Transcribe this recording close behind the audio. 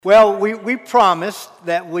Well, we promised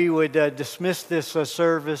that we would dismiss this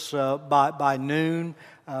service by noon,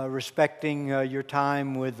 respecting your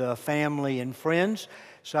time with family and friends.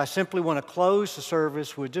 So I simply want to close the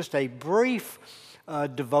service with just a brief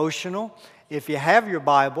devotional. If you have your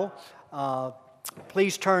Bible,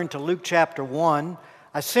 please turn to Luke chapter 1.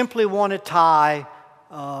 I simply want to tie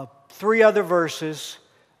three other verses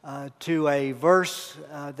to a verse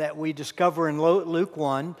that we discover in Luke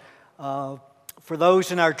 1. For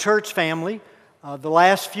those in our church family, the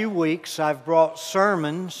last few weeks I've brought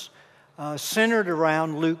sermons centered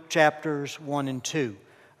around Luke chapters 1 and 2,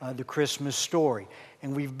 the Christmas story.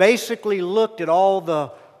 And we've basically looked at all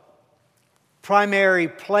the primary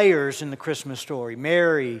players in the Christmas story: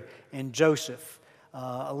 Mary and Joseph,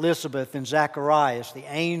 Elizabeth and Zacharias, the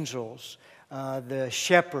angels, the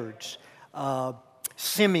shepherds,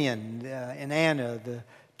 Simeon and Anna, the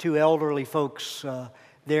two elderly folks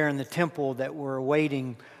there in the temple that were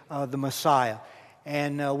awaiting the Messiah.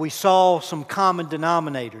 And we saw some common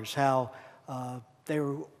denominators, how they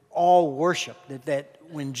were all worshiped, that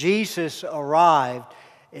when Jesus arrived,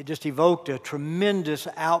 it just evoked a tremendous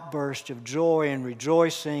outburst of joy and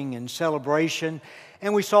rejoicing and celebration.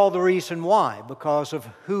 And we saw the reason why, because of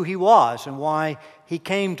who He was and why He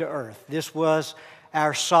came to earth. This was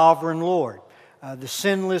our sovereign Lord, the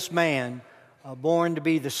sinless man, born to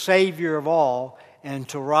be the Savior of all, and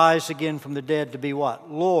to rise again from the dead to be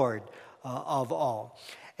what? Lord of all.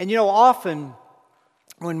 And often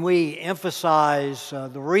when we emphasize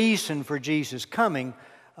the reason for Jesus coming,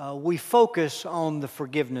 we focus on the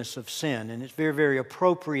forgiveness of sin. And it's very, very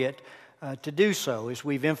appropriate to do so, as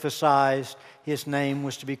we've emphasized His name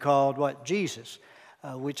was to be called what? Jesus,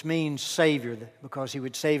 which means Savior, because He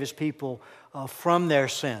would save His people from their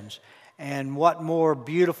sins. And what more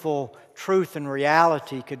beautiful truth and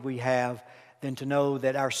reality could we have than to know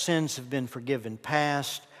that our sins have been forgiven,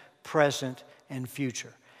 past, present, and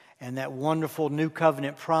future. And that wonderful new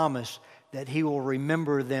covenant promise that He will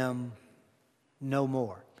remember them no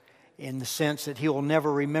more, in the sense that He will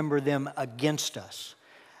never remember them against us.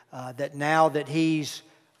 That now that He's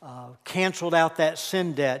canceled out that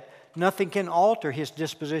sin debt, nothing can alter His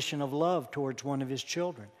disposition of love towards one of His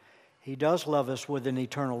children. He does love us with an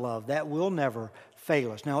eternal love. That will never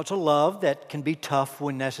fail us. Now, it's a love that can be tough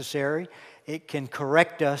when necessary. It can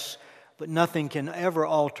correct us, but nothing can ever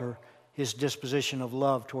alter His disposition of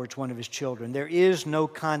love towards one of His children. There is no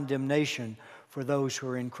condemnation for those who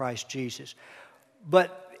are in Christ Jesus.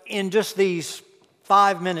 But in just these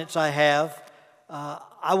 5 minutes I have,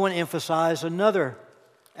 I want to emphasize another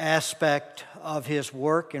aspect of His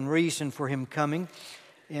work and reason for Him coming.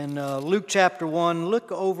 In Luke chapter 1,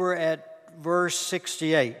 look over at verse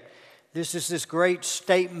 68. This is this great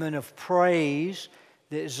statement of praise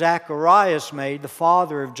that Zacharias made, the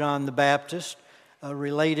father of John the Baptist,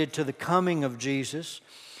 related to the coming of Jesus.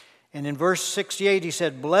 And in verse 68 he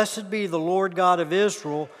said, "Blessed be the Lord God of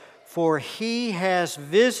Israel, for He has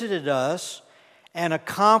visited us and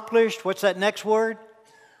accomplished," what's that next word?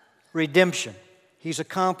 Redemption. He's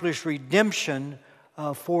accomplished redemption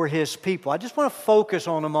for His people. I just want to focus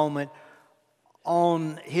on a moment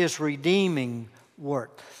on His redeeming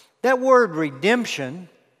work. That word redemption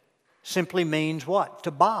simply means what?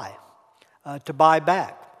 To buy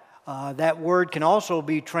back. That word can also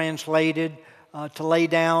be translated to lay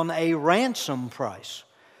down a ransom price.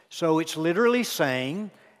 So it's literally saying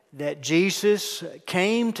that Jesus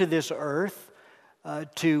came to this earth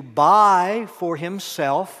to buy for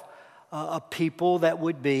Himself a people that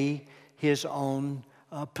would be His own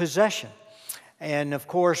possession. And of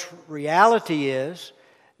course, reality is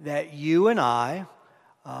that you and I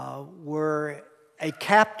were a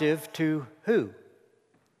captive to who?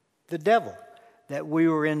 The devil. That we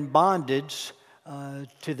were in bondage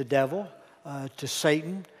to the devil, to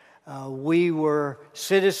Satan. We were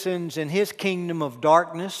citizens in his kingdom of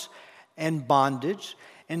darkness and bondage.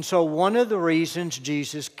 And so one of the reasons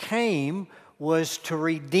Jesus came was to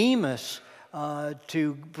redeem us,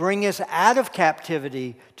 to bring us out of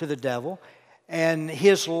captivity to the devil. And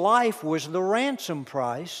His life was the ransom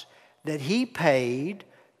price that He paid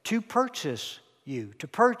to purchase you, to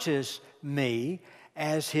purchase me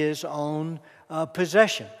as His own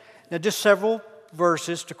possession. Now, just several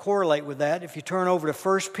verses to correlate with that. If you turn over to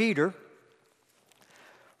 1 Peter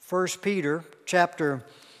chapter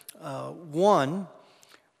 1,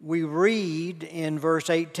 we read in verse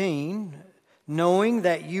 18, "Knowing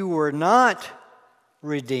that you were not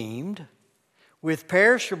redeemed with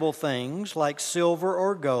perishable things like silver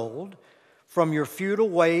or gold from your futile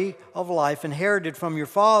way of life inherited from your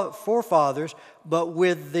forefathers, but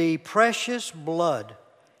with the precious blood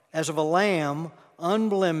as of a lamb,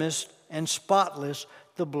 unblemished and spotless,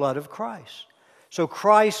 the blood of Christ. So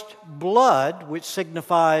Christ's blood, which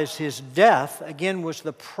signifies His death, again, was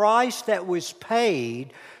the price that was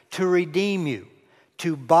paid to redeem you,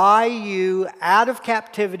 to buy you out of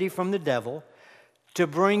captivity from the devil, to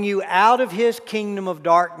bring you out of his kingdom of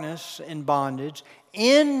darkness and bondage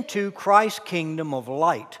into Christ's kingdom of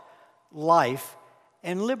light, life,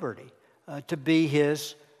 and liberty, to be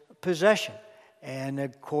His possession. And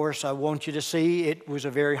of course, I want you to see it was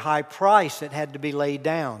a very high price that had to be laid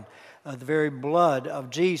down. The very blood of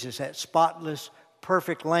Jesus, that spotless,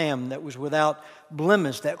 perfect Lamb that was without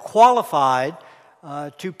blemish, that qualified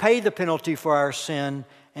to pay the penalty for our sin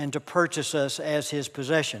and to purchase us as His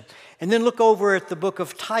possession. And then look over at the book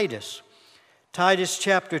of Titus. Titus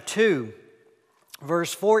chapter 2,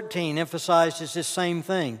 verse 14 emphasizes this same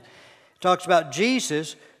thing. It talks about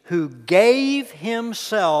Jesus who gave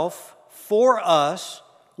Himself for us.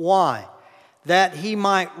 Why? That He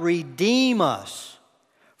might redeem us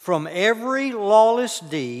from every lawless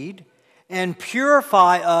deed and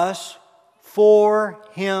purify us for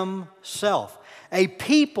Himself, a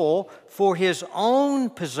people for His own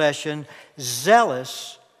possession,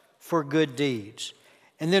 zealous for good deeds.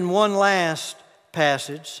 And then one last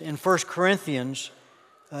passage in 1 Corinthians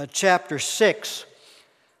chapter 6,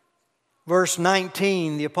 verse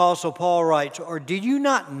 19, the Apostle Paul writes, "Or do you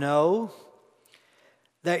not know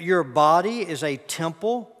that your body is a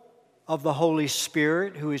temple of the Holy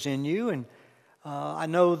Spirit who is in you?" And I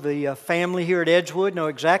know the family here at Edgewood know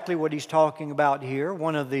exactly what he's talking about here.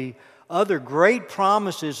 One of the other great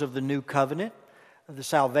promises of the new covenant, of the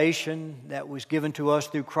salvation that was given to us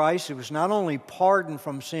through Christ, it was not only pardon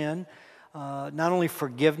from sin, not only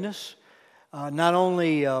forgiveness, not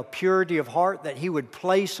only purity of heart, that He would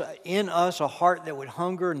place in us a heart that would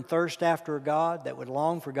hunger and thirst after God, that would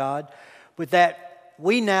long for God, but that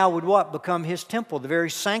we now would what? Become His temple, the very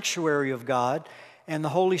sanctuary of God, and the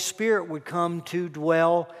Holy Spirit would come to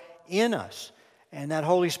dwell in us. And that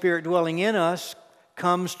Holy Spirit dwelling in us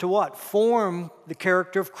comes to what? Form the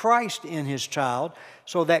character of Christ in His child,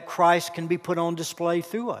 so that Christ can be put on display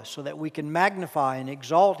through us, so that we can magnify and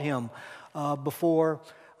exalt Him before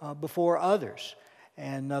others.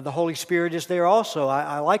 And the Holy Spirit is there also.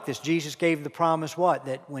 I like this. Jesus gave the promise what?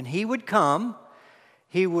 That when He would come,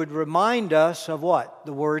 He would remind us of what?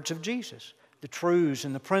 The words of Jesus, the truths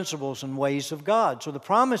and the principles and ways of God. So the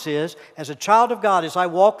promise is, as a child of God, as I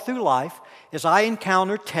walk through life, as I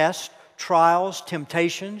encounter tests, trials,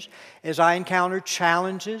 temptations, as I encounter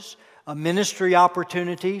challenges, ministry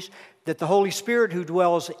opportunities, that the Holy Spirit who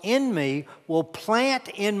dwells in me will plant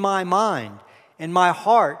in my mind, in my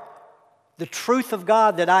heart, the truth of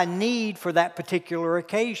God that I need for that particular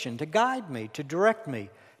occasion, to guide me, to direct me,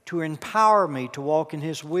 to empower me to walk in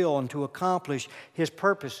His will and to accomplish His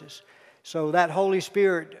purposes. So that Holy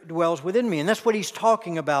Spirit dwells within me. And that's what he's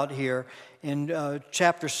talking about here in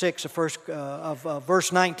chapter 6 of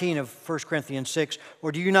verse 19 of 1 Corinthians 6.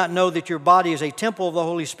 Or do you not know that your body is a temple of the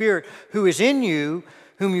Holy Spirit who is in you,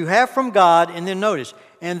 whom you have from God? And then notice,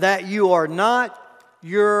 and that you are not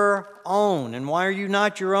your own. And why are you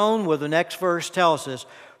not your own? Well, the next verse tells us,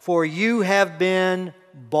 for you have been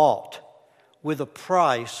bought with a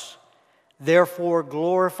price, therefore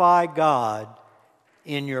glorify God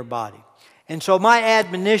in your body. And so my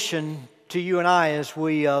admonition to you and I as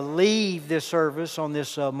we leave this service on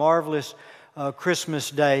this marvelous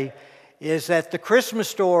Christmas day is that the Christmas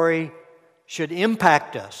story should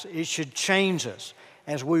impact us. It should change us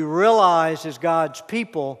as we realize as God's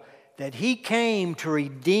people that He came to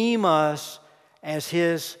redeem us as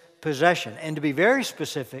His possession. And to be very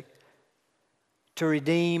specific, to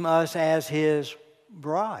redeem us as His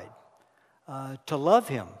bride, to love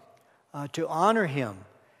Him, to honor Him,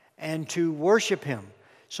 and to worship Him.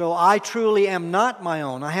 So I truly am not my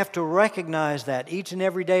own. I have to recognize that each and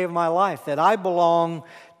every day of my life, that I belong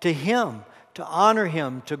to Him, to honor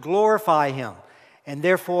Him, to glorify Him. And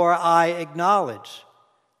therefore I acknowledge,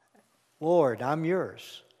 Lord, I'm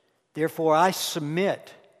yours. Therefore I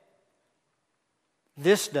submit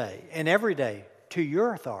this day and every day to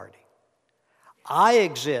your authority. I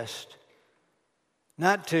exist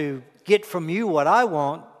not to get from you what I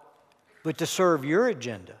want, but to serve your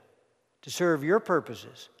agenda, to serve your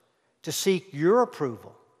purposes, to seek your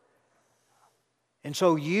approval. And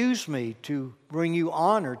so use me to bring you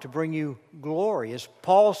honor, to bring you glory. As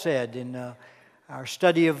Paul said in our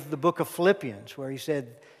study of the book of Philippians, where he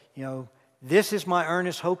said, this is my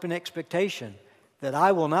earnest hope and expectation, that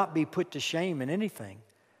I will not be put to shame in anything,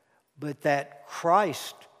 but that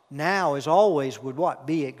Christ now as always would what?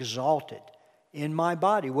 Be exalted in my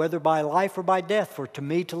body, whether by life or by death. For to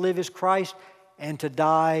me to live is Christ, and to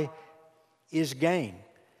die is gain.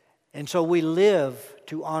 And so we live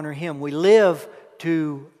to honor Him. We live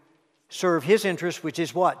to serve His interests, which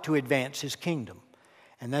is what? To advance His kingdom.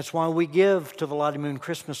 And that's why we give to the Lottie Moon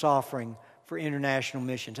Christmas offering for international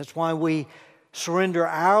missions. That's why we surrender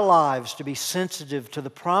our lives to be sensitive to the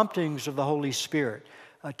promptings of the Holy Spirit,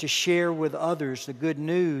 to share with others the good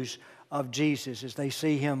news of Jesus as they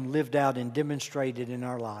see Him lived out and demonstrated in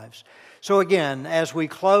our lives. So again, as we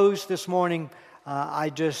close this morning, I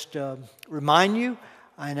just remind you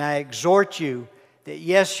and I exhort you that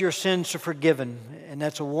yes, your sins are forgiven, and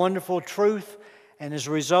that's a wonderful truth. And as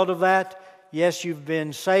a result of that, yes, you've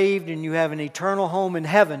been saved and you have an eternal home in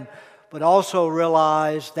heaven, but also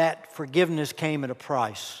realize that forgiveness came at a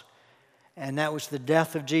price. And that was the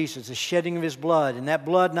death of Jesus, the shedding of His blood. And that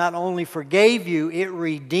blood not only forgave you, it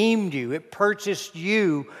redeemed you. It purchased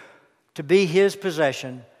you to be His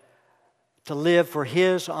possession, to live for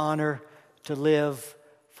His honor, to live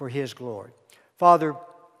for His glory. Father,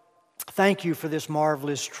 thank You for this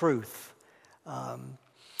marvelous truth.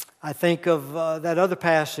 I think of that other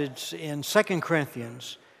passage in 2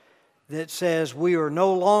 Corinthians that says we are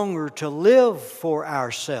no longer to live for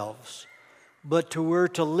ourselves, but we're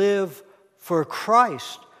to live for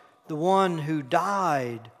Christ, the one who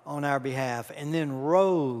died on our behalf and then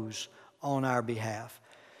rose on our behalf.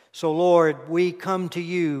 So Lord, we come to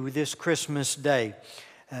You this Christmas day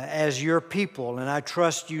as Your people, and I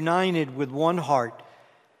trust united with one heart.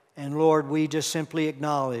 And Lord, we just simply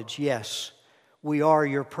acknowledge, yes, we are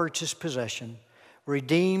Your purchased possession,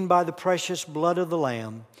 redeemed by the precious blood of the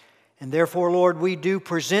Lamb. And therefore, Lord, we do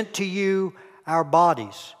present to You our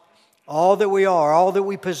bodies, all that we are, all that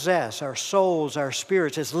we possess, our souls, our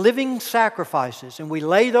spirits, as living sacrifices. And we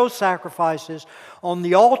lay those sacrifices on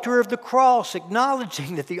the altar of the cross,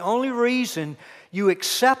 acknowledging that the only reason You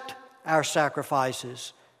accept our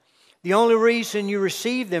sacrifices, the only reason You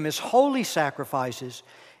receive them as holy sacrifices,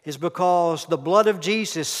 is because the blood of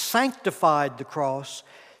Jesus sanctified the cross,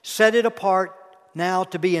 set it apart now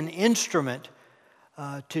to be an instrument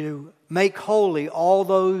to make holy all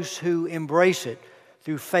those who embrace it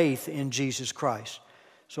through faith in Jesus Christ.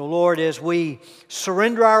 So Lord, as we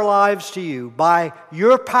surrender our lives to You, by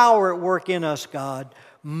Your power at work in us, God,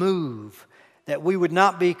 move, that we would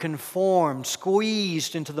not be conformed,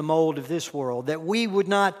 squeezed into the mold of this world, that we would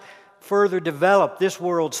not further develop this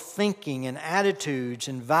world's thinking and attitudes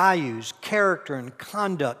and values, character and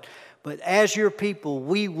conduct, but as Your people,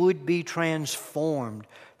 we would be transformed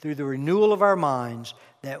through the renewal of our minds,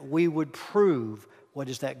 that we would prove what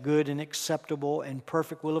is that good and acceptable and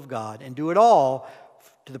perfect will of God, and do it all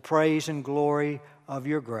to the praise and glory of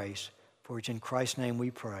Your grace. For it's in Christ's name we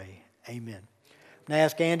pray. Amen. I'm going to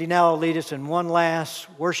ask Andy now to lead us in one last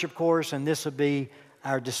worship chorus, and this will be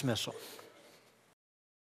our dismissal.